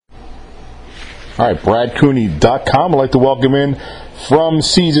All right, BradCooney.com. I'd like to welcome in from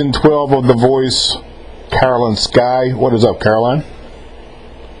Season 12 of The Voice, Caroline Sky. What is up, Caroline?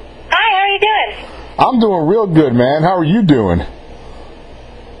 Hi, how are you doing? I'm doing real good, man. How are you doing?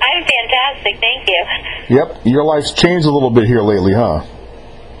 I'm fantastic, thank you. Yep, your life's changed a little bit here lately, huh?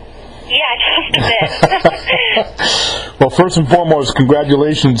 Yeah, just a bit. Well, first and foremost,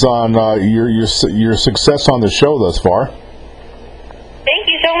 congratulations on your success on the show thus far. Thank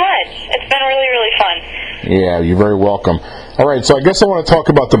you so much. It's been really, really fun. Yeah, you're very welcome. All right, so I guess I want to talk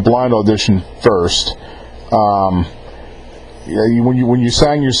about the blind audition first. When you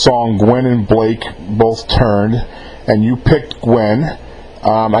sang your song, Gwen and Blake both turned, and you picked Gwen.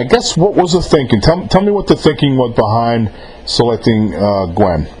 I guess what was the thinking? Tell me what the thinking was behind selecting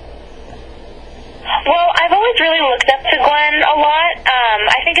Gwen. Well, I've always really looked up to Gwen a lot.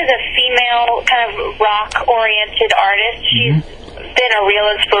 I think as a female kind of rock-oriented artist, she's been a real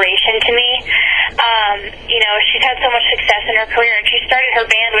inspiration to me. She's had so much success in her career, and she started her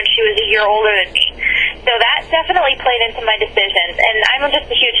band when she was a year older than me. So that definitely played into my decisions, and I'm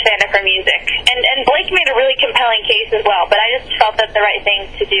just a huge fan of her music. And Blake made a really compelling case as well, but I just felt that the right thing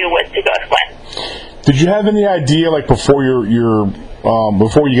to do was to go with Gwen. Did you have any idea, like before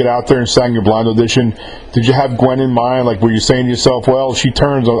before you get out there and sang your blind audition, did you have Gwen in mind? Like, were you saying to yourself, "Well, if she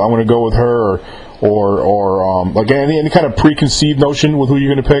turns, I'm going to go with her," or like any kind of preconceived notion with who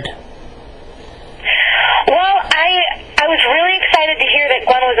you're going to pick? Well, I was really excited to hear that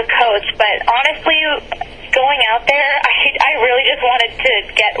Gwen was a coach, but honestly, going out there, I really just wanted to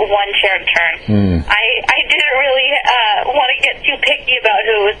get one chair to turn. I didn't really want to get too picky about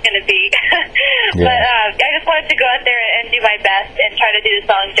who it was going to be. Yeah. But I just wanted to go out there and do my best and try to do the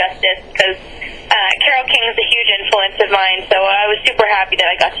song justice, because Carole King is a huge influence of mine, so I was super happy that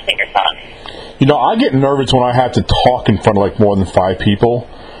I got to sing her song. I get nervous when I have to talk in front of like more than 5 people.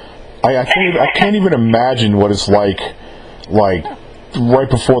 I can't even imagine what it's like right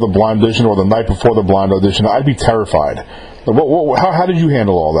before the blind audition or the night before the blind audition. I'd be terrified. How did you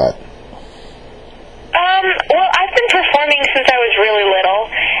handle all that? Well, I've been performing since I was really little,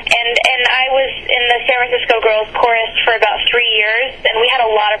 and I was in the San Francisco Girls Chorus for about 3 years, and we had a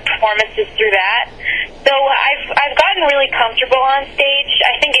lot of performances through that. So I've gotten really comfortable on stage.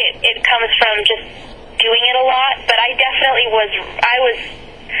 I think it comes from just doing it a lot, but I definitely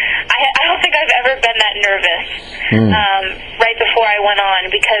I don't think I've ever been that nervous right before I went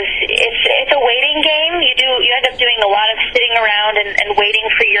on, because it's a waiting game. You end up doing a lot of sitting around and waiting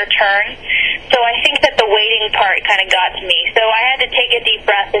for your turn. So I think that the waiting part kind of got to me. So I had to take a deep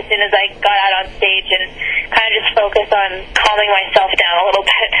breath as soon as I got out on stage and kind of just focus on calming myself down a little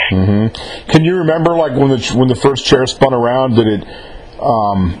bit. Mm-hmm. Can you remember, like, when the first chair spun around? Did it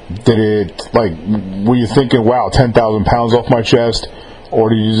like, were you thinking, "Wow, 10,000 pounds off my chest"? Or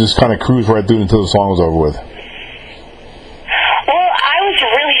did you just kind of cruise right through until the song was over with? Well, I was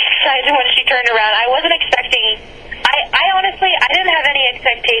really excited when she turned around. I wasn't expecting... I honestly, I didn't have any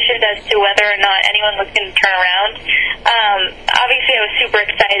expectations as to whether or not anyone was going to turn around. Obviously, I was super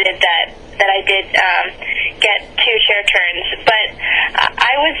excited that I did get 2 chair turns, but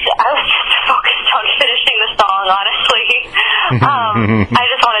I was focused on finishing the song, honestly. I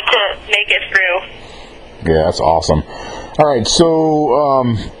just wanted to make it through. Yeah, that's awesome. All right, so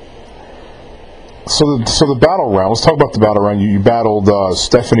the battle round. Let's talk about the battle round. You battled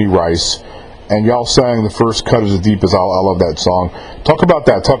Stephanie Rice, and y'all sang "The First Cut Is as Deep as." I love that song. Talk about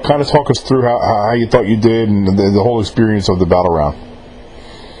that. Talk us through how you thought you did and the whole experience of the battle round.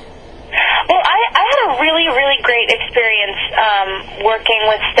 Well, I had a really, really great experience working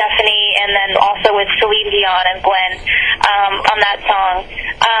with Stephanie, and then also with Celine Dion and Gwen on that song.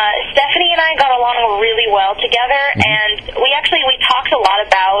 Stephanie and I got along really well together, and we talked a lot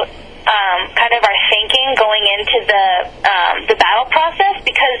about kind of our thinking going into the battle process,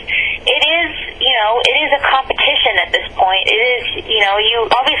 because it is a competition at this point. It is, you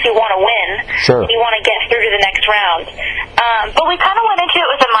obviously want to win. Sure. You want to get through to the next round. But we kind of went into it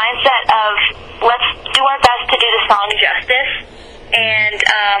with a mindset of, let's do our best to do the song justice, and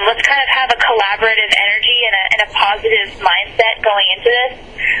let's kind of have a collaborative energy and a positive mindset going into this.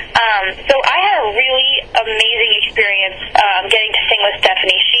 So I had a really amazing experience getting to sing with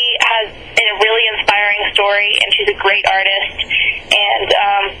Stephanie. She has a really inspiring story, and she's a great artist. And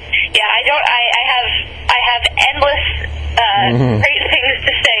I have endless great things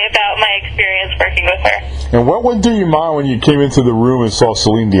to say about my experience working with her. And what went through your mind when you came into the room and saw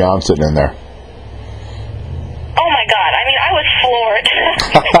Celine Dion sitting in there? Oh my God! I mean, I was floored.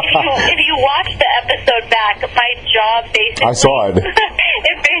 if you watch the episode back, my jaw basically... I saw it.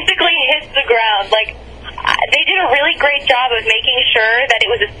 It basically hits the ground. Like, they did a really great job of making sure that it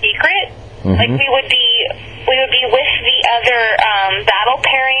was a secret, Like we would be with the other battle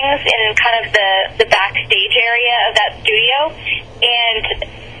pairings in kind of the backstage area of that studio, and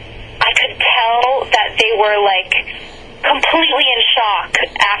I could tell that they were like completely in shock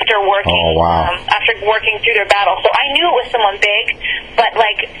after working after working through their battle. So I knew it was someone big, but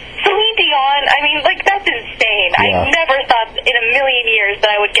like Celine Dion, I mean, like that's insane. Yeah. I never thought in a million years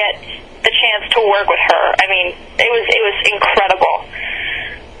that I would get the chance to work with her. I mean, it was incredible.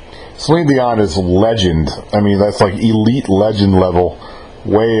 Celine Dion is legend. I mean, that's like elite legend level,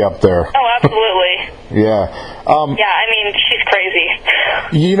 way up there. Oh, absolutely. Yeah. Yeah, I mean, she's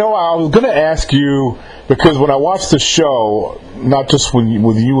crazy. You know, I was going to ask you, because when I watched the show, not just with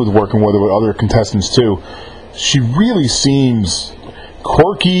you working with her, with other contestants too, she really seems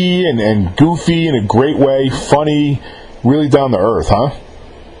quirky and goofy in a great way, funny, really down to earth, huh?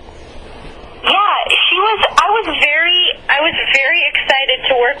 Yeah, she was. I was very excited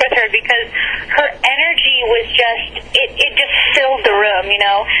to work with her because her energy was it just filled the room, you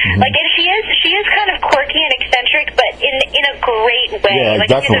know. Like, and she is kind of quirky and eccentric, but in a great way. Yeah, like,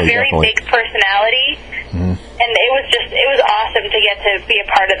 she has a very definitely. big personality, and it was awesome to get to be a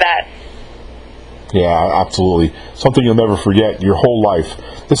part of that. Yeah, absolutely. Something you'll never forget your whole life.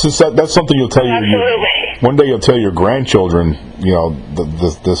 That's something you'll tell one day you'll tell your grandchildren, you know,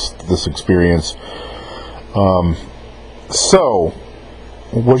 this experience. So,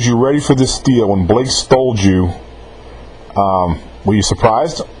 was you ready for this deal when Blake stole you? Were you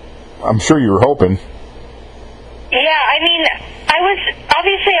surprised? I'm sure you were hoping. Yeah, I mean, I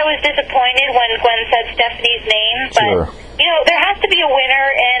was disappointed when Gwen said Stephanie's name, but Sure. you know, there has to be a winner,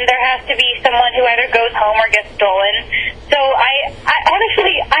 and there has to be someone who either goes home or gets stolen. So I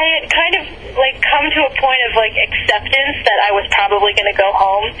honestly, I had kind of like come to a point of like acceptance that I was probably going to go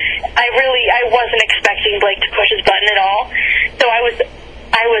home. I wasn't expecting Blake to push his button at all. So I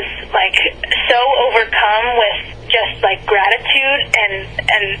was like so overcome with just like gratitude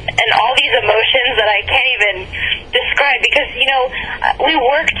and all these emotions that I can't even describe, because you know, we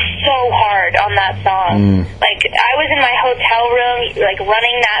worked so hard on that song. Like, I was in my hotel room like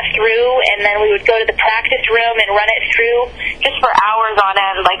running that through, and then we would go to the practice room and run it through just for hours on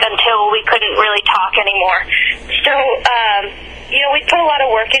end, like until we couldn't really talk anymore. So you know, we put a lot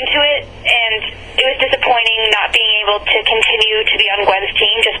of work into it, and it was disappointing not being able to continue to be on Gwen's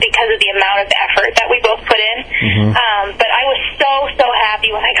team just because of the amount of effort that we both put in. But I was so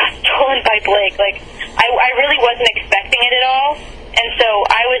happy when I got stolen by Blake. Like, I really wasn't expecting it at all, and so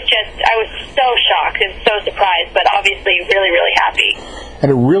I was so shocked and so surprised, but obviously really, really happy.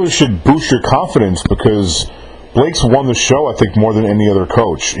 And it really should boost your confidence, because Blake's won the show, I think, more than any other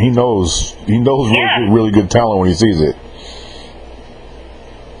coach. He knows really good talent when he sees it.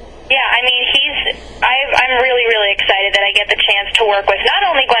 Yeah, I mean, I'm really, really excited that I get the chance to work with not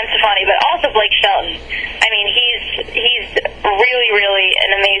only Gwen Stefani, but also Blake Shelton. I mean, he's really, really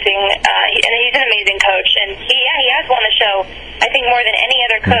an amazing, and he's an amazing coach, and he has won the show, I think, more than any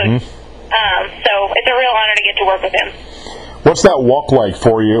other coach. So it's a real honor to get to work with him. What's that walk like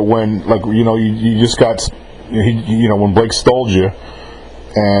for you when, like, you know, you just got, you know, when Blake stole you,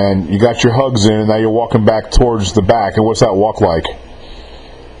 and you got your hugs in, and now you're walking back towards the back, and what's that walk like?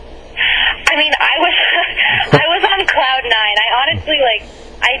 I mean, I was on cloud nine. I honestly, like,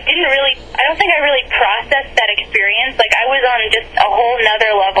 I don't think I really processed that experience. Like, I was on just a whole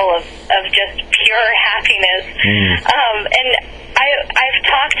nother level of just pure happiness. And I've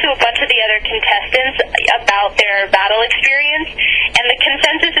talked to a bunch of the other contestants about their battle experience, and the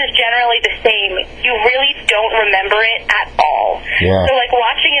consensus is generally the same. You really don't remember it at all. Yeah. So, like,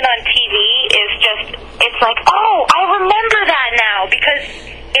 watching it on TV is just, it's like, oh, I remember that now,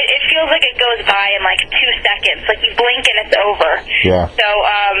 because it feels like it goes by in like 2 seconds. Like, you blink and it's over. Yeah. So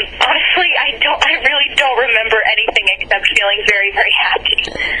honestly, I really don't remember anything except feeling very, very happy.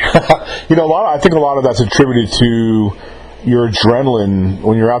 You know, I think a lot of that's attributed to your adrenaline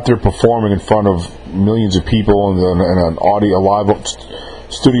when you're out there performing in front of millions of people and a live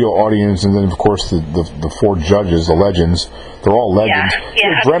studio audience, and then of course the 4 judges, the legends. They're all legends.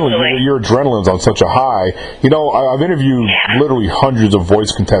 Yeah, your adrenaline's on such a high. You know, I've interviewed literally hundreds of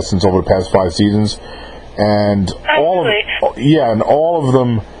voice contestants over the past 5 seasons, and all of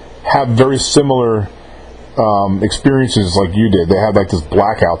them have very similar experiences like you did. They have like this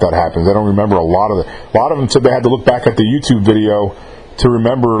blackout that happens. They don't remember a lot of it. A lot of them said they had to look back at the YouTube video to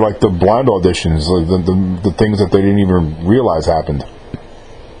remember like the blind auditions, like the things that they didn't even realize happened.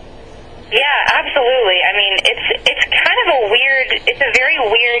 Yeah, absolutely. I mean, it's kind of it's a very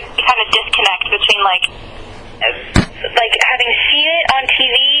weird kind of disconnect between like having seen it on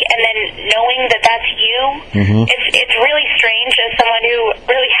TV and then knowing that that's you. It's really strange as someone who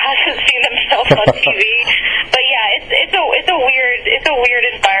really hasn't seen them on TV. But yeah, it's a weird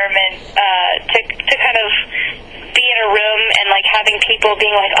environment to kind of be in a room and like having people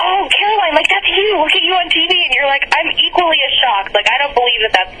being like, "Oh, Caroline, like that's you. Look at you on TV," and you're like, "I'm equally as shocked. Like I don't believe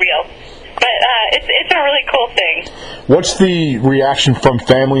that that's real." But it's a really cool thing. What's the reaction from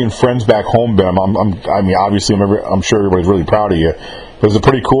family and friends back home been? I mean, obviously, I'm sure everybody's really proud of you. But is it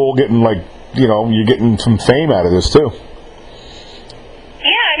pretty cool getting you're getting some fame out of this too?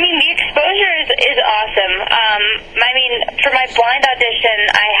 Yeah, I mean, the exposure is awesome. I mean, for my blind audition,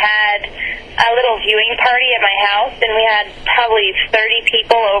 I had a little viewing party at my house, and we had probably 30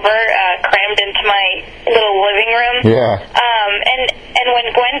 people over, crammed into my little living room. Yeah. And when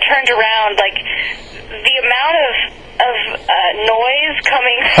Gwen turned around, like, the amount of noise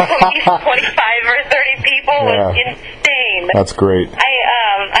coming from these 25 or 30 people was insane. That's great.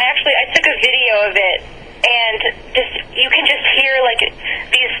 I took a video of it, and you can just hear like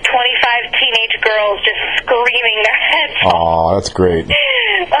these 25 teenage girls just screaming their heads off. Oh, that's great.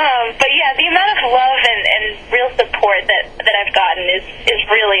 But yeah, the amount of love and real support that I've gotten is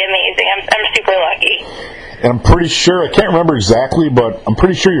really amazing. I'm super lucky. And I'm pretty sure, I can't remember exactly, but I'm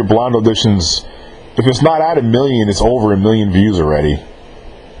pretty sure your blind auditions, if it's not at 1 million, it's over 1 million views already.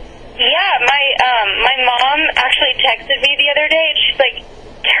 Yeah, my mom actually texted me the other day, and she's like,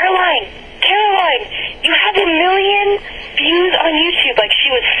 Caroline, you have 1 million views on YouTube. Like,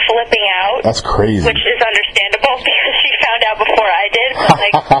 she was flipping out. That's crazy. Which is understandable because she found out before I did. But,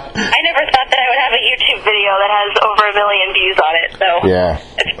 like, I never thought that I would have a YouTube video that has over 1 million views on it. So yeah,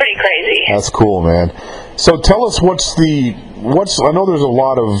 it's pretty crazy. That's cool, man. So tell us I know there's a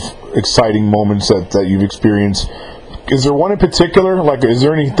lot of exciting moments that you've experienced. Is there one in particular? Like, is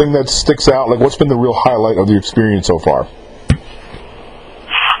there anything that sticks out? Like, what's been the real highlight of the experience so far?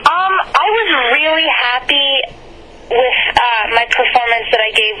 I was really happy with my performance that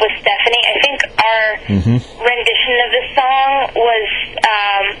I gave with Stephanie. I think our rendition of the song was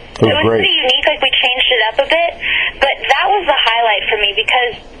great. pretty unique. Like, we changed it up a bit, but that was the highlight for me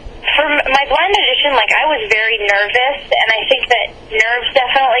because for my blind audition, like, I was very nervous, and I think that nerves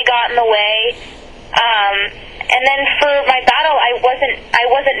definitely got in the way. And then for my battle, I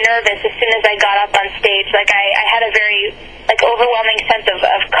wasn't nervous as soon as I got up on stage. Like, I had a very overwhelming sense of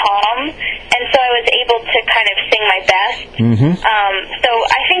calm, and so I was able to kind of sing my best. So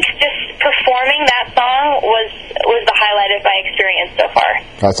I think just performing that song was the highlight of my experience so far.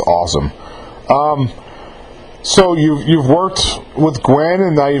 That's awesome. So you've worked with Gwen,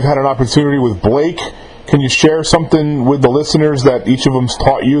 and now you've had an opportunity with Blake. Can you share something with the listeners that each of them's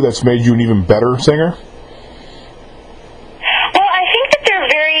taught you that's made you an even better singer? Well, I think that they're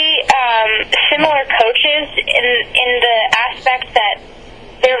very similar coaches in the aspect that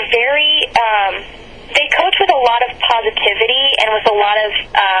they're very they coach with a lot of positivity and with a lot of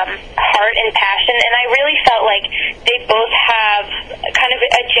heart and passion, and I really felt like they both have kind of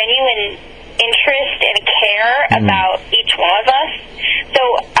a genuine interest and care about each one of us. So,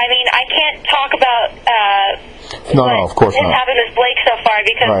 I mean, I can't talk about no, of course what has not. happened with Blake so far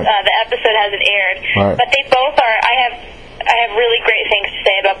because the episode hasn't aired. Right. But they both are. I have really great things to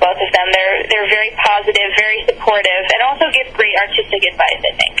say about both of them. They're very positive, very supportive, and also give great artistic advice,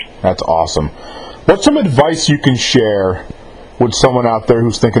 I think. That's awesome. What's some advice you can share with someone out there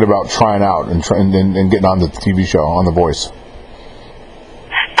who's thinking about trying out and getting on the TV show, on The Voice?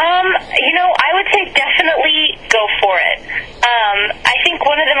 I would say definitely go for it. I think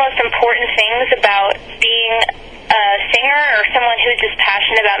one of the most important things about being a singer or someone who's just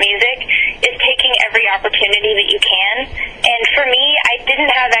passionate about music is taking every opportunity that you can. And for me, I didn't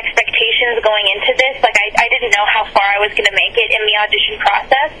have expectations going into this. Like, I didn't know how far I was going to make it in the audition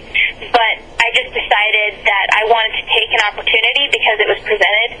process, but I just decided that I wanted to take an opportunity because it was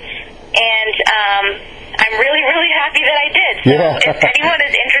presented. And I'm really, really happy that I did. So if anyone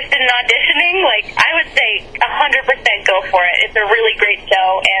is interested in auditioning, I would say 100% go for it. It's a really great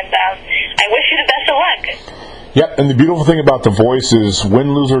show, and I wish you the best of luck. Yep, and the beautiful thing about The Voice is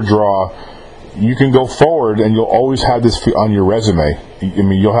win, lose, or draw, you can go forward and you'll always have this on your resume. I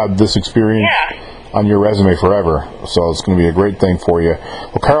mean, you'll have this experience on your resume forever. So it's going to be a great thing for you.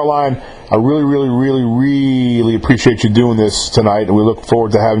 Well, Caroline, I really, really, really, really appreciate you doing this tonight, and we look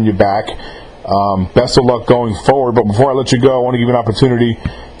forward to having you back. Best of luck going forward. But before I let you go, I want to give you an opportunity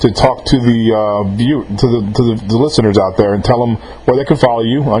to talk to the listeners out there and tell them where they can follow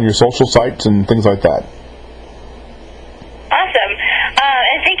you on your social sites and things like that. Awesome.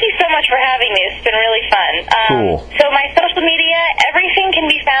 And thank you so much for having me. It's been really fun. Cool. So my social media, everything can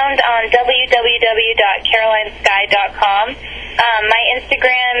be found on www.carolinesky.com. My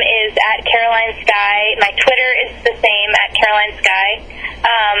Instagram is @CarolineSky. My Twitter is the same, @CarolineSky.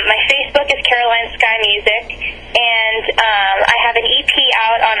 My Facebook is Caroline Sky Music, and I have an EP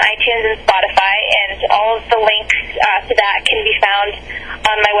out on iTunes and Spotify, and all of the links to that can be found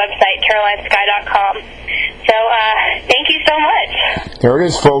on my website, carolinesky.com. So thank you so much. There it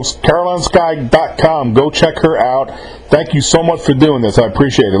is, folks, carolinesky.com. Go check her out. Thank you so much for doing this. I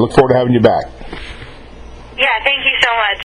appreciate it. Look forward to having you back.